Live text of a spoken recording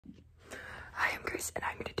I am Grace, and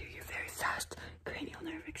I'm going to do your very fast cranial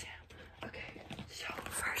nerve exam. Okay, so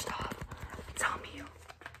first off, tell me,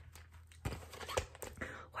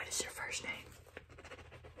 what is your first name?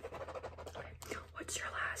 Okay. What's your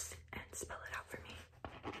last? And spell it out for me.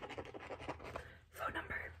 Phone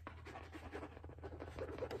number.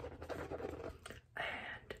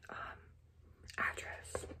 And,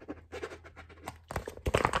 address.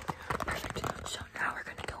 Perfect. So now we're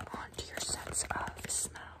going to go on to your sense of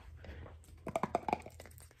smell.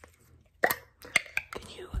 Can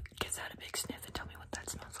you give that a big sniff and tell me what that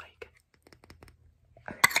smells like?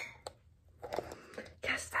 Okay.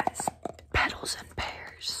 Yes, that is petals and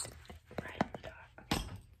pears. Right in the dot. Okay.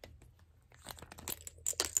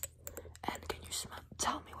 And can you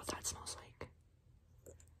tell me what that smells like?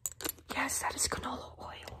 Yes, that is canola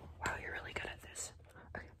oil. Wow, you're really good at this.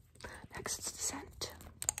 Okay. Next is the scent.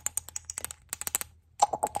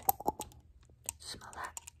 Smell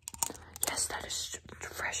that. Yes, that is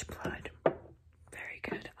fresh blood. Very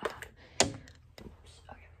good. Oops,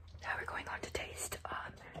 okay. Now we're going on to taste.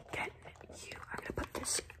 I'm gonna put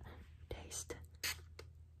this taste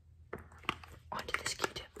onto this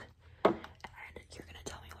Q-tip, and you're gonna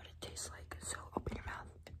tell me what it tastes like. So open your mouth.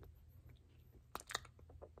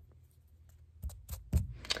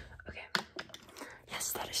 Okay.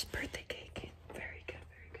 Yes, that is birthday cake. Very good,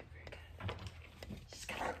 very good, very good. Just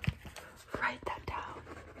gonna write that down.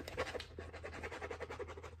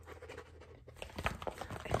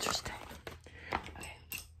 Interesting. Okay.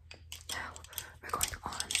 Now we're going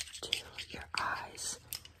on to your eyes.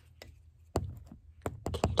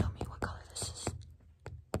 Can you tell me what color this is?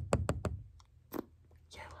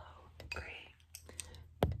 Yellow. Great.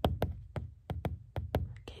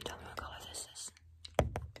 Can you tell me what color this is?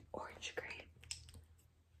 Orange. Great.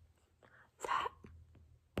 That.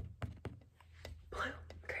 Blue.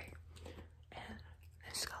 Great. And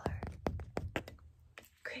this color.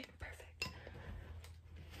 Great. Perfect.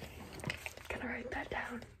 Gonna write that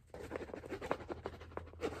down.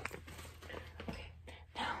 Okay.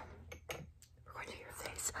 Now we're going to your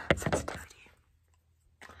face sensitivity.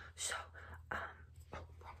 So,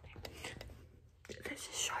 wrong thing. This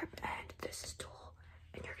is sharp and this is dull,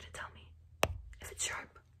 and you're gonna tell me if it's sharp